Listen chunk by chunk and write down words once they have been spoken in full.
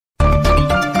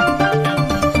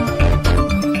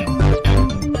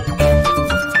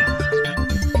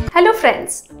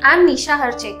friends, I'm Nisha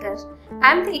Harchekar.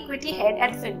 I'm the Equity Head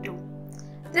at Fintoo.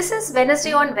 This is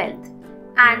Wednesday on Wealth,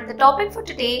 and the topic for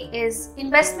today is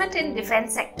investment in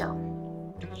defense sector.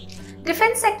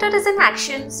 Defense sector is in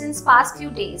action since past few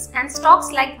days, and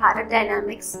stocks like Bharat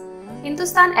Dynamics,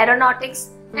 Hindustan Aeronautics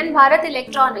and Bharat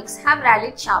Electronics have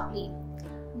rallied sharply.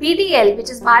 BDL, which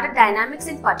is Bharat Dynamics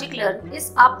in particular,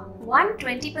 is up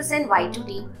 120%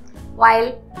 Y2D,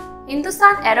 while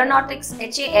Hindustan Aeronautics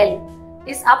HAL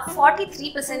is up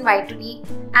 43% Y2D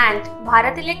and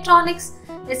Bharat Electronics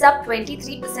is up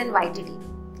 23%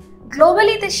 Y2D.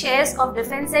 Globally, the shares of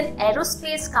defense and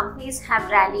aerospace companies have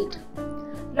rallied.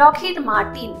 Lockheed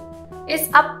Martin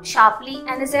is up sharply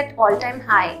and is at all-time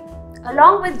high,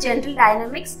 along with General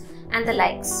Dynamics and the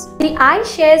likes. The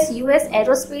iShares US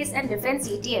Aerospace and Defense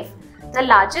ETF, the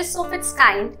largest of its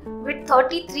kind with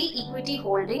 33 equity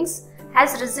holdings,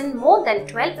 has risen more than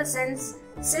 12%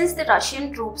 since the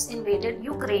Russian troops invaded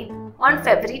Ukraine on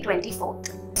February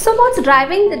 24th. So what's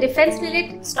driving the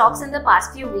defense-related stocks in the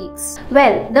past few weeks?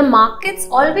 Well, the markets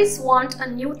always want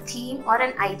a new theme or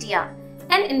an idea,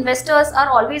 and investors are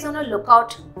always on a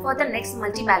lookout for the next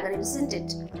multi-bagger, isn't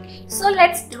it? So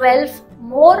let's delve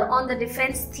more on the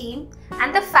defense theme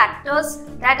and the factors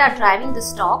that are driving the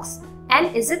stocks.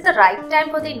 And is it the right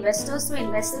time for the investors to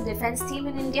invest in defense theme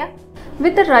in India?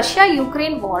 With the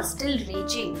Russia-Ukraine war still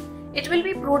raging, it will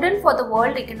be prudent for the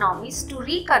world economies to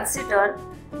reconsider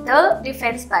the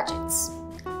defense budgets.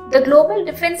 The global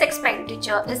defense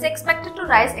expenditure is expected to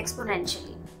rise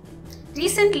exponentially.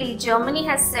 Recently, Germany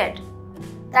has said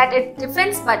that its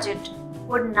defense budget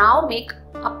would now make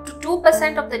up to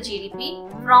 2% of the GDP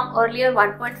from earlier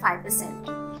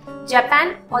 1.5%.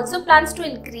 Japan also plans to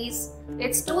increase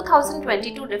its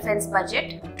 2022 defense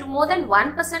budget to more than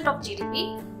 1% of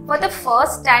GDP for the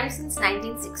first time since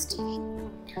 1960.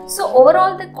 So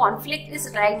overall, the conflict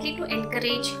is likely to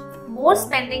encourage more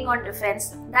spending on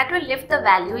defense that will lift the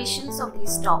valuations of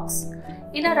these stocks.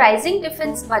 In a rising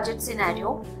defense budget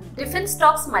scenario, defense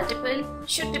stocks multiple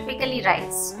should typically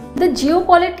rise. The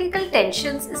geopolitical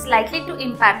tensions is likely to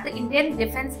impact the Indian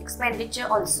defense expenditure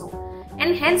also,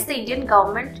 and hence the Indian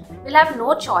government will have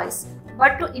no choice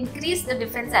but to increase the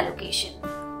defense allocation.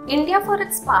 India, for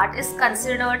its part, is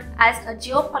considered as a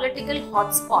geopolitical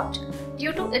hotspot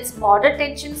due to its border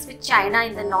tensions with China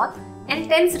in the north and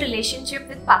tense relationship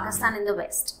with Pakistan in the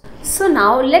west. So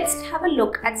now let's have a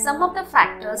look at some of the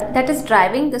factors that is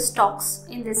driving the stocks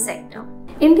in this sector.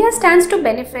 India stands to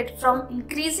benefit from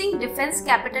increasing defense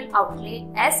capital outlay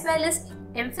as well as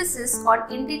emphasis on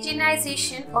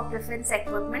indigenization of defense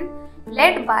equipment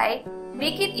led by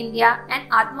Make in India and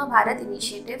Atma Bharat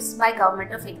initiatives by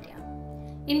Government of India.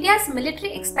 India's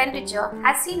military expenditure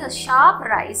has seen a sharp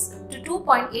rise to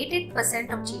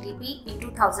 2.88% of GDP in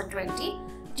 2020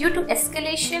 due to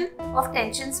escalation of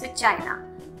tensions with China.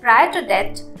 Prior to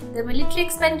that, the military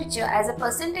expenditure as a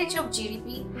percentage of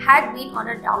GDP had been on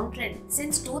a downtrend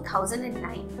since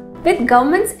 2009. With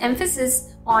government's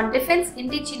emphasis on defense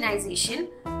indigenization,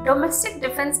 domestic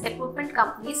defense equipment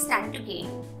companies stand to gain.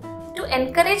 To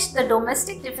encourage the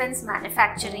domestic defense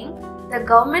manufacturing, the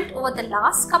government over the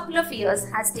last couple of years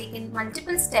has taken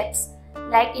multiple steps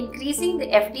like increasing the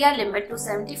FDI limit to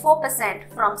 74%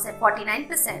 from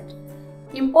 49%,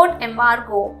 import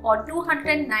embargo on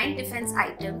 209 defense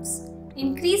items,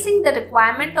 increasing the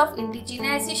requirement of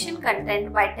indigenization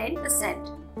content by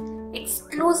 10%,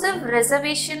 exclusive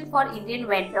reservation for Indian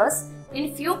vendors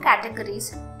in few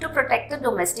categories to protect the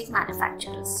domestic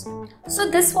manufacturers. So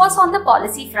this was on the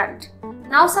policy front.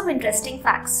 Now some interesting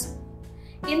facts.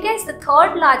 India is the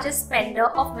third largest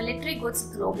spender of military goods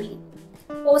globally,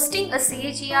 posting a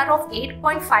CAGR of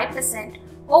 8.5%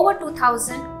 over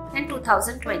 2000 and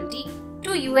 2020 to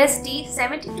USD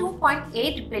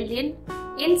 72.8 billion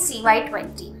in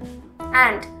CY20.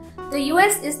 And the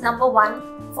US is number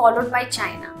 1, followed by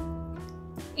China.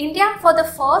 India, for the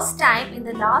first time in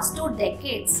the last 2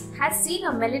 decades, has seen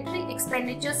a military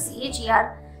expenditure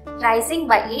CAGR rising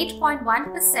by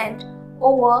 8.1%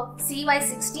 over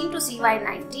CY16 to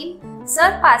CY19,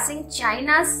 surpassing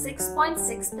China's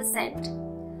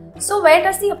 6.6%. So where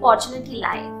does the opportunity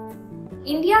lie?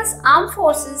 India's armed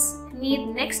forces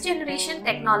need next generation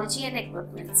technology and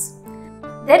equipments.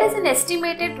 There is an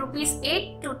estimated rupees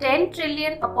 8 to 10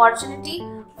 trillion opportunity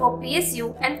for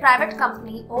PSU and private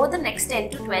company over the next 10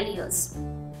 to 12 years.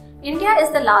 India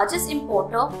is the largest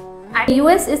importer and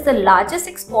US is the largest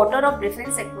exporter of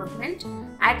defense equipment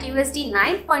at USD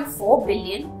 9.4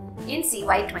 billion in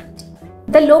CY20.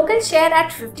 The local share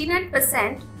at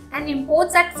 59% and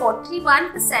imports at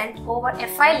 41% over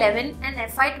FY11 and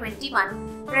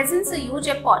FY21 presents a huge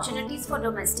opportunities for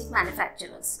domestic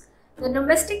manufacturers. the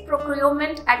domestic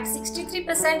procurement at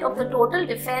 63% of the total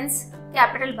defense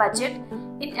capital budget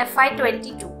in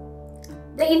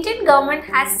FY22. The Indian government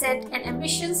has set an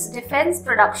ambitious defense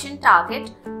production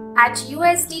target at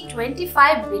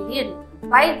 $25 billion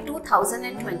by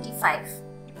 2025.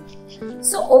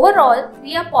 So overall,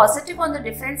 we are positive on the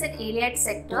defense and allied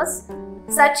sectors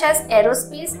such as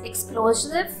aerospace,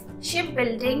 explosive,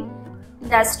 shipbuilding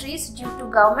industries due to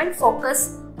government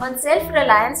focus on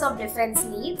self-reliance of defense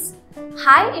needs.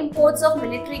 High imports of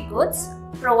military goods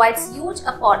provides huge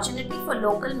opportunity for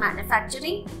local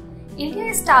manufacturing. India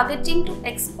is targeting to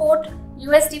export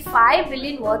 $5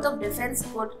 billion worth of defense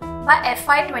goods by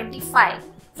FY25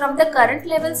 from the current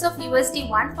levels of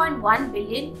 $1.1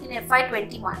 billion in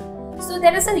FY21. So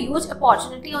there is a huge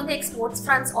opportunity on the exports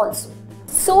fronts also.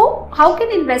 So how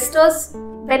can investors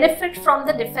benefit from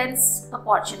the defense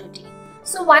opportunity?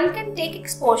 So one can take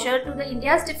exposure to the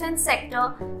India's defense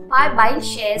sector by buying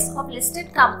shares of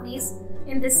listed companies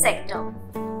in this sector.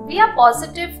 We are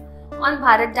positive on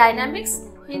Bharat Dynamics,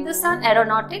 Hindustan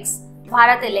Aeronautics,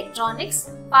 Bharat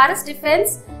Electronics, Paras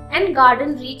Defense and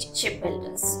Garden Reach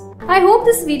Shipbuilders. I hope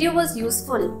this video was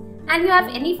useful, and you have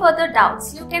any further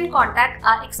doubts, you can contact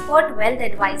our expert wealth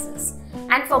advisors.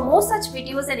 And for more such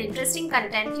videos and interesting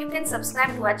content, you can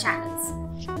subscribe to our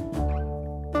channels.